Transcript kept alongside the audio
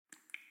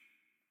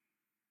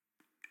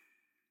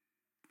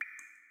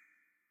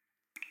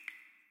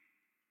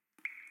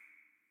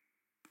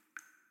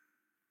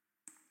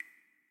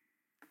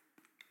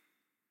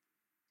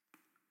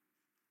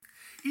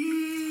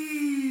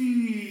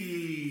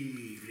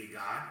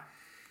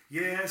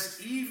Yes,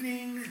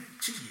 evening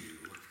to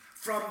you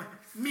from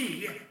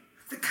me,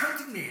 the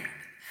counting man,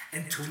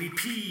 and Tony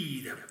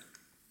P, the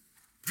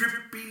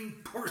dripping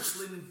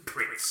porcelain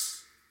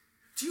prince.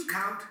 Do you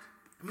count?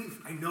 I mean,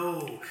 I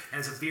know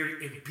that's a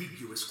very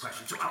ambiguous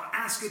question, so I'll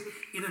ask it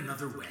in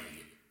another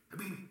way. I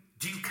mean,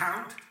 do you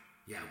count?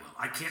 Yeah, well,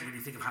 I can't really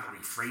think of how to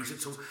rephrase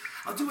it, so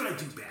I'll do what I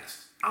do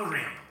best. I'll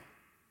ramble.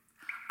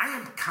 I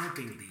am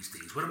counting these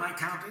days. What am I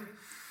counting?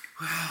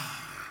 Well,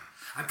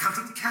 I'm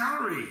counting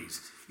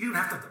calories. You don't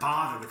have to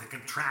bother with a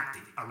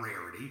contracting, a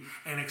rarity,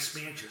 an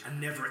expansion, a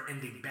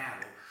never-ending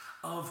battle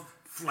of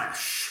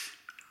flesh.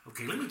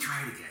 Okay, let me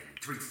try it again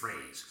to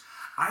rephrase.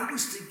 I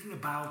was thinking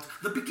about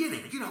the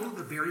beginning,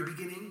 the very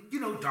beginning.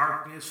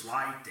 Darkness,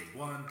 light, day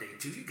 1, day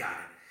 2, you got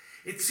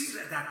it. It seems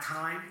at that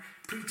time,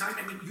 pre-time,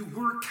 you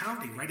were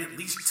counting, right? At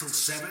least till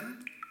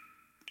 7?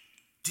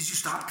 Did you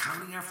stop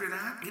counting after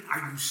that?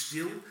 Are you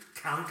still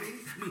counting?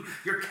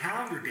 Your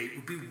calendar date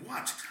would be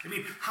what?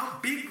 How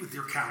big would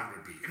your calendar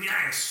be?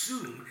 I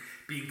assume,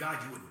 being God,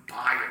 you wouldn't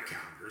buy your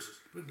calendars,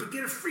 but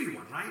get a free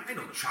one, right? I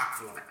know chock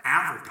full of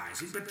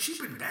advertising, but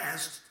cheap and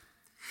best.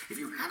 If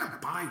you had to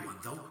buy one,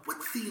 though,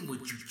 what theme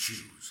would you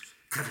choose?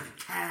 Cuddly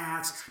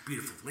cats,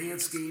 beautiful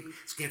landscape,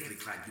 scantily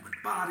clad human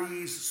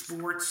bodies,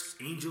 sports,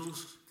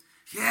 angels?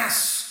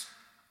 Yes,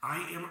 I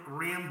am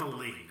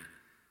rambling.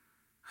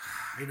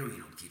 I know you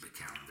don't keep a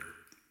calendar,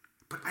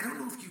 but I don't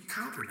know if you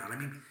count or not.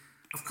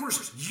 Of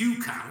course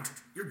you count.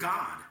 You're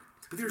God.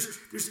 But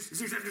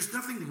there's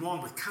nothing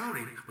wrong with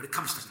counting when it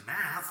comes to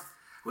math.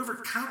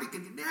 However, counting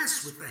can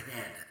mess with the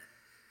head.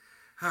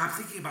 I'm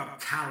thinking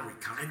about calorie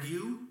count. And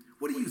you?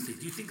 What do you think?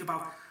 Do you think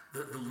about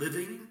the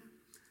living,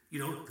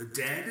 the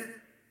dead,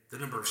 the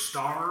number of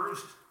stars,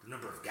 the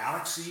number of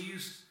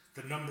galaxies,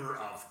 the number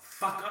of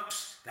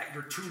fuck-ups that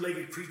your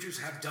two-legged creatures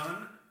have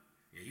done?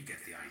 Yeah, you get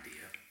the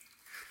idea.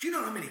 Do you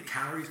know how many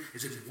calories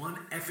is in one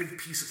effing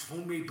piece of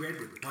homemade bread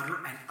with butter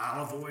and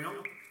olive oil?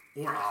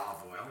 Or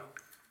olive oil?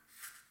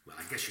 Well,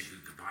 I guess you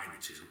could combine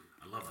the two.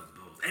 I love them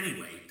both.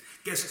 Anyway,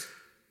 guess,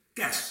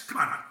 come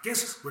on,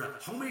 guess with a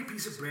homemade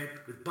piece of bread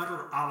with butter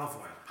or olive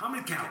oil. How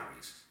many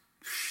calories?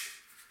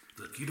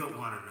 Look, you don't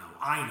want to know.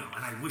 I know,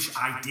 and I wish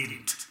I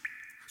didn't.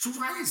 So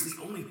why is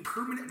the only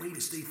permanent way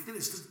to stay thin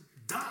is to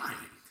die?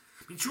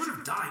 Short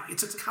of dying,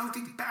 it's a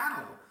counting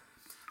battle.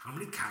 How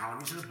many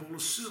calories in a bowl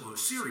of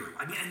cereal?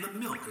 And the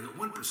milk, 1%,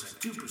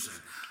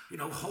 2%,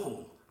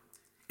 whole.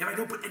 If I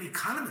don't put any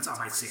condiments on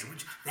my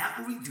sandwich, that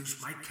will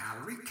reduce my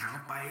calorie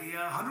count by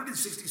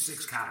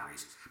 166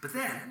 calories. But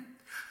then,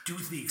 due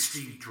to the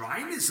extreme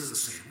dryness of the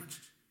sandwich,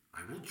 I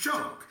will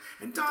choke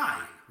and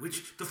die,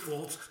 which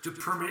defaults to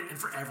permanent and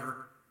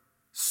forever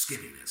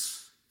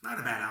skinniness. Not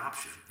a bad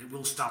option. It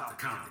will stop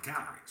the count of the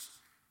calories.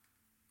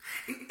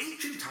 In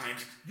ancient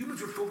times,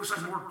 humans were focused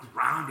on more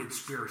grounded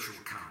spiritual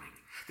counting.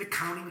 The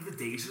counting of the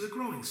days of the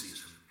growing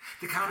season,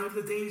 the counting of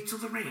the days till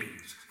the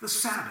rains, the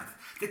Sabbath,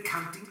 the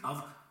counting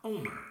of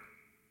Omer.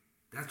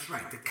 That's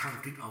right, the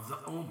counting of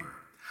the Omer.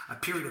 A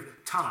period of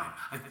time,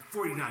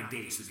 49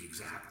 days to be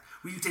exact,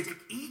 where you take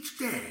each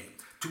day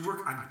to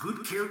work on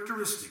good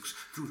characteristics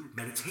through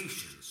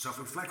meditation,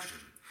 self-reflection,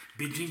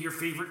 binging your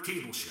favorite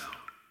cable show.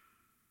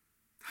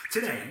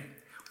 Today,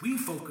 we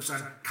focus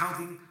on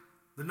counting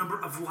the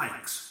number of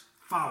likes,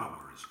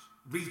 followers,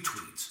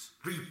 retweets,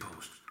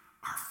 reposts.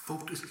 Our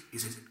focus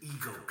is an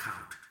ego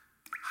count.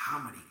 How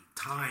many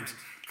times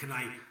can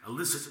I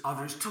elicit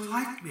others to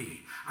like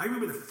me? I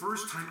remember the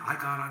first time I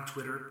got on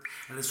Twitter,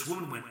 and this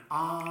woman went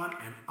on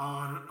and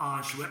on and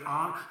on. She went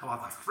on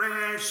about the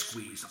fresh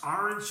squeezed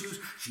orange juice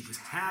she was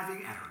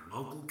having at her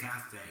local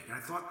cafe. And I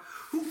thought,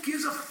 who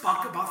gives a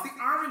fuck about the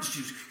orange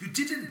juice? You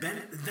didn't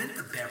invent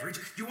the beverage.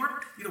 You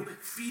aren't,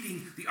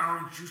 feeding the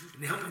orange juice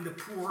and helping the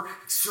poor,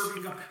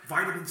 serving up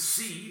vitamin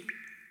C.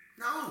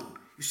 No,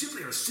 you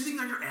simply are sitting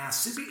on your ass,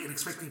 sipping and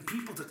expecting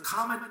people to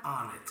comment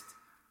on it.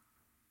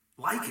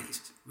 Like it,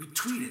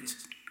 retweet it.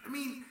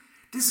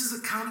 This is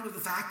the counting of the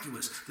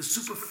vacuous, the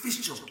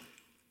superficial.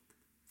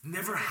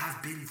 Never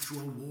have been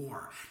through a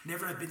war,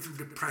 never have been through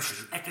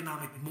depression, an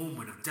economic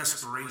moment of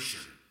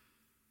desperation.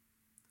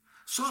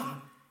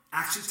 Some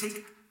actually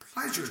take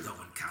pleasure, though,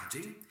 in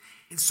counting.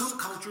 In some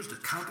cultures, the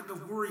counting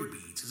of worry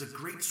beads is a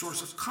great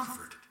source of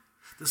comfort.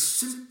 The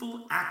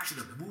simple action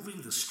of moving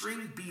the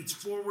string beads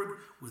forward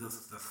with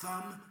the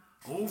thumb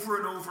over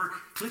and over,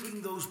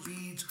 clicking those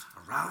beads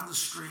around the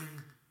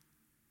string,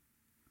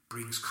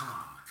 brings calm.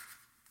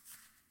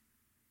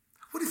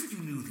 What if you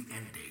knew the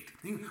end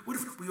date? What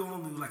if we all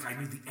knew, like I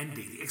knew the end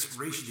date, the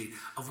expiration date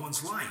of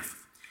one's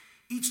life?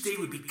 Each day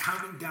would be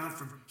counting down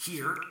from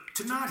here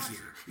to not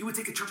here. It would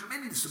take a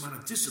tremendous amount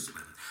of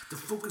discipline to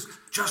focus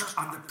just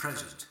on the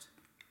present,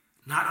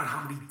 not on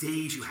how many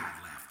days you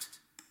have left.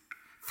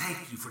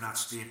 Thank you for not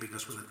stamping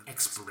us with an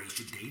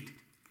expiration date.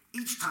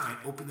 Each time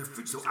I open the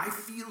fridge, though, I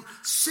feel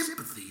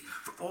sympathy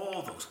for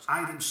all those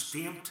items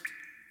stamped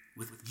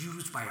with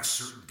used by a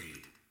certain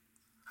date.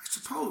 I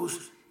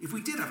suppose if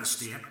we did have a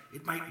stamp,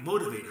 it might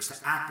motivate us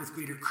to act with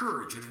greater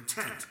courage and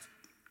intent.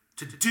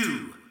 To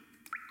do,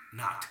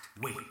 not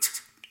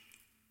wait.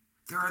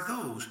 There are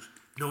those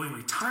knowing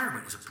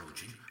retirement is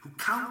approaching, who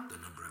count the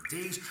number of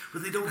days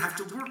where they don't have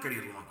to work any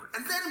longer.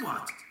 And then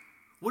what?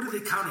 What are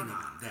they counting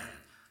on then?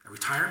 A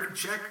retirement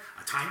check?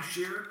 A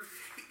timeshare?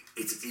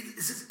 Is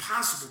it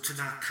possible to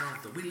not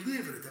count them? We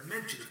live in a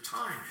dimension of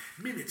time.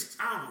 Minutes,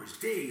 hours,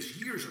 days,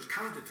 years are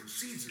counted through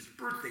seasons,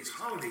 birthdays,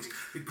 holidays,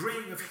 the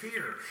graying of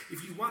hair.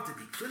 If you want to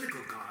be clinical,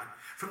 God,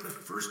 from the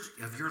first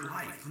of your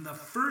life, from the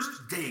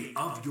first day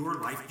of your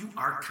life, you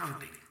are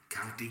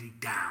counting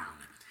down.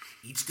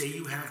 Each day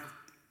you have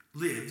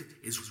lived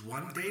is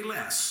one day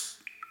less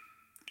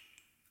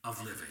of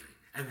living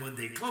and one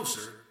day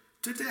closer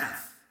to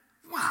death.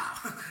 Wow,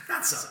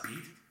 that's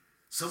upbeat.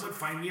 Someone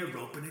find me a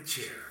rope and a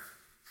chair.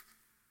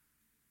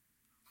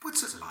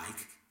 What's it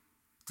like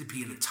to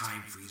be in a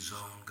time-free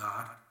zone,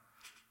 God?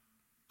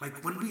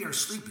 Like when we are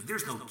sleeping,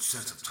 there's no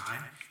sense of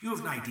time. You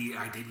have no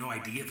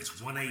idea if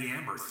it's 1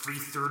 a.m. or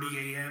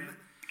 3:30 a.m.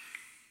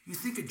 You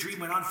think a dream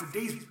went on for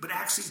days, but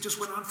actually it just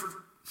went on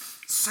for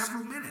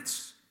several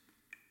minutes.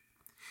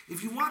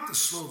 If you want to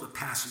slow the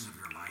passing of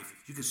your life,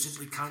 you can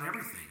simply count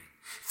everything.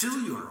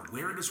 Fill your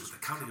awareness with the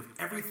counting of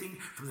everything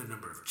from the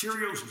number of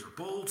Cheerios in your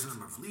bowl to the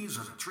number of leaves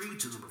on a tree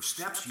to the number of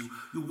steps you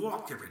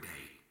walk every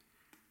day.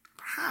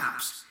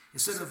 Perhaps,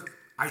 instead of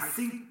I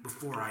think,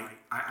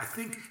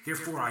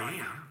 therefore I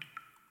am,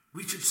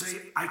 we should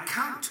say, I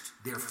count,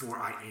 therefore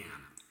I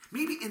am.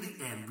 Maybe in the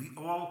end, we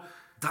all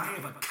die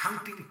of a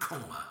counting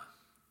coma.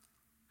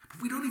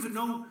 But we don't even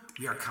know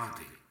we are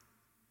counting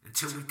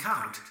until we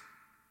count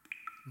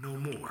no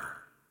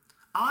more.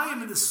 I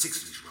am in the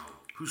 60s row.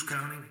 Who's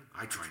counting?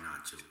 I try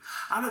not to.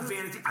 Out of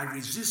vanity, I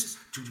resist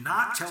to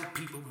not tell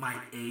people my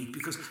age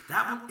because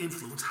that will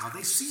influence how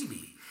they see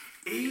me.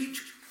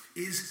 Age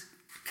is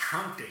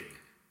counting.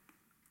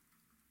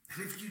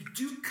 And if you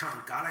do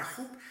count, God, I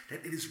hope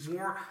that it is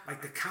more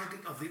like the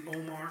counting of the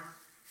Omar,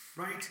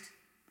 right?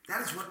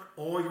 That is what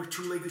all your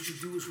two-legged should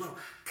do as well.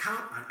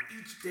 Count on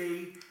each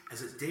day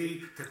as a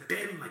day to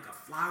bend like a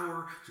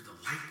flower to the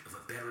light of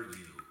a better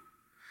you.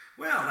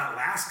 Well, that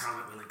last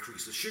comment will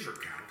increase the sugar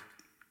count.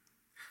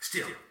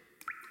 Still,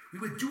 we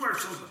would do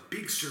ourselves a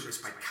big service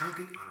by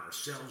counting on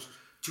ourselves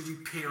to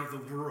repair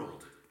the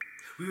world.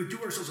 We would do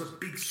ourselves a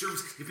big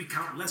service if we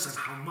count less on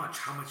how much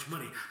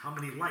money, how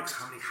many likes,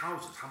 how many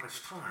houses, how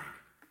much time.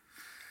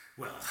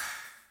 Well,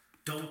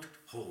 don't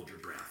hold your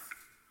breath.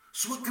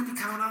 So what can we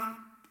count on?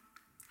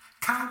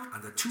 Count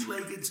on the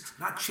two-leggeds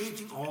not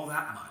changing all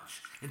that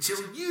much until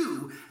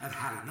you have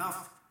had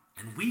enough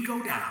and we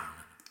go down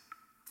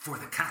for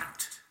the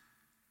count.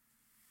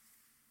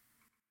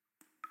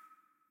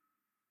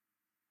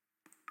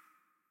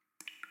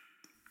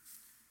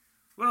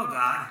 Well,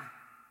 God,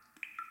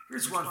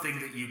 here's one thing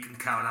that you can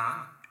count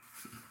on.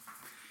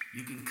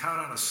 You can count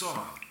on a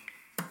song.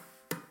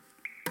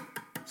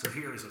 So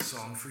here is a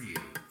song for you.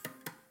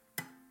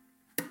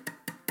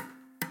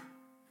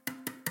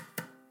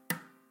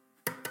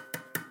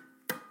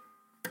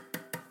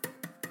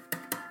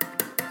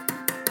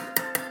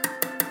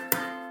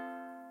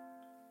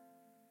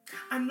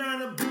 I'm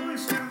not a Boy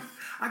Scout,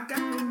 I got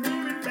no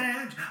merit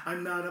badge.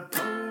 I'm not a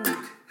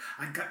poet,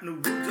 I got no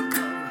words of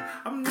love.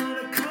 I'm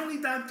not a county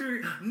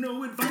doctor,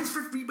 no advice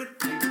for free, but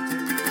I will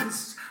tell you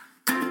this,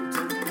 I will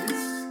tell you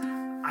this,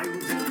 I will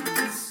tell you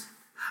this,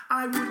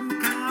 I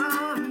wouldn't count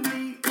on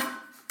me.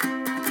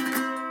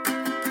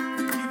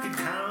 You can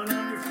count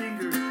on your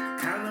fingers,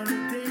 count on the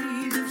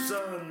days of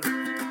sun,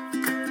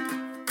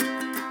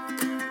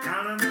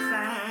 count on the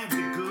fact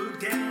that good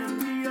can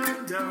be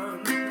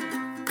undone.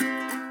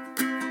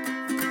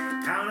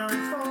 Count on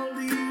fall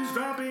leaves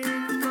dropping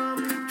from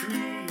the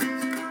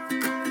trees.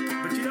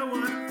 But you know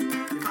what?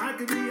 If I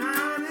could be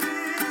honest,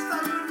 I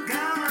wouldn't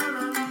count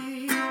on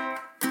me.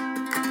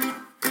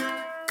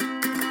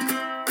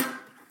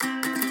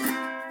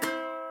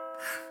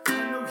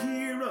 I'm no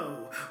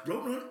hero,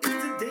 wrote no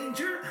into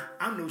danger.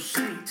 I'm no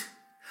saint,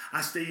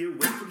 I stay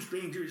away from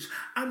strangers.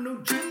 I'm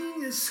no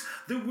genius,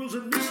 the world's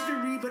a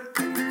mystery. But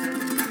I will tell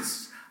you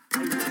this, I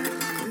will tell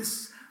you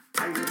this,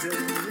 I will tell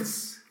you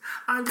this,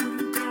 I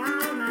wouldn't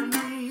count on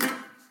me.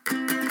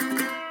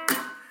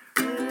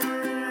 Well,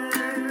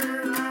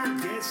 I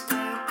guess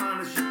I'm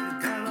honest, you can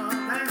count on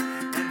that.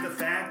 And the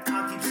fact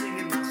I'll keep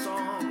singing my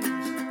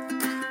songs.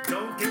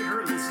 Don't get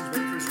her listens, but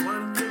there's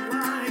one you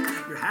like,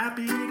 you're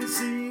happy to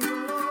sing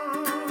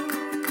along.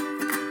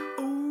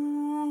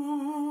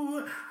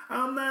 Ooh,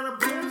 I'm not a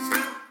Boy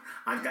Scout,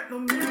 I got no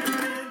merit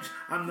badge.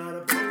 I'm not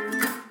a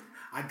poet,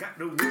 I got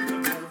no words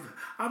of love.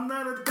 I'm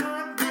not a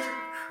doctor,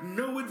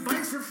 no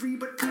advice for free,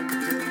 but I will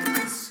tell you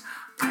this,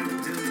 I will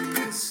tell you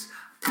this,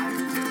 I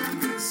will tell you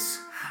this,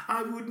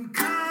 I wouldn't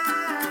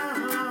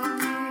count on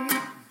me.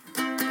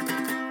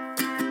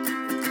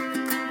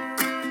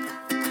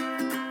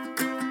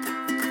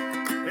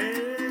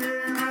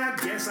 Well, I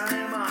guess I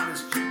am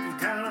honest, you can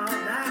count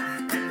on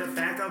that, and the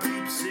fact I'll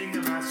keep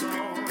singing my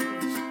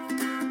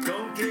songs.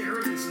 Don't get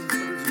her listens,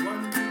 but it's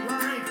one you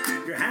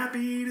like, you're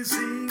happy to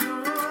sing along.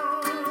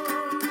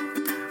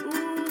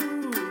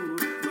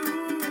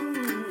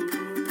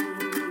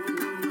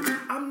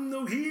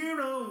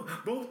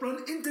 Won't run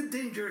into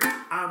danger.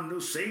 I'm no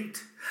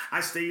saint, I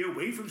stay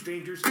away from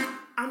strangers.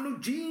 I'm no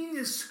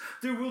genius.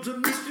 The world's a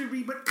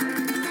mystery, but I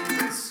do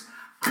this.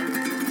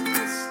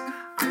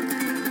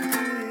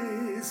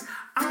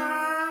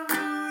 I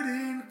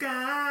wouldn't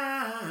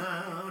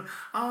count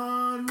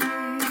on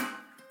me.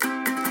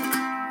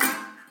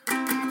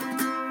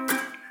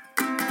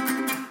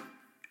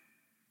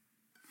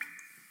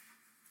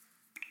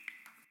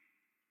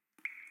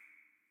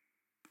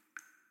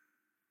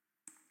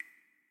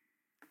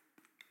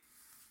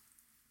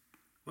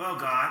 Well,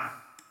 God,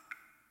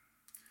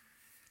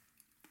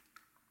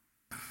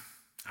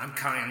 I'm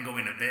counting on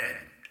going to bed.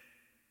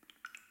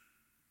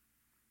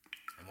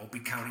 I won't be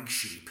counting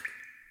sheep.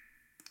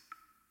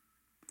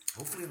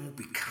 Hopefully I won't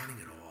be counting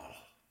at all.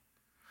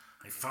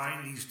 I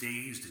find these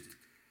days that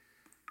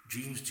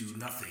dreams do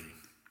nothing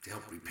to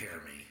help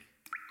repair me.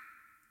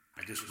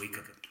 I just wake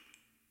up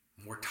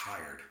more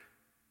tired.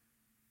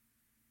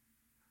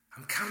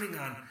 I'm counting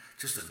on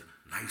just a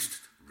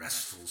nice,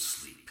 restful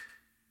sleep.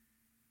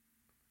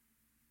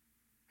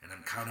 And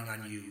I'm counting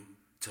on you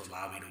to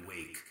allow me to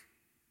wake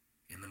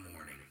in the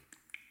morning.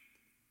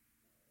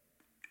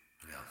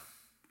 Well,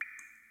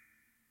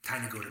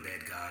 time to go to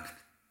bed, God.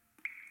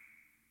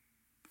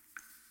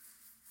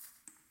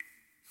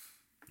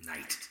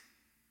 Night.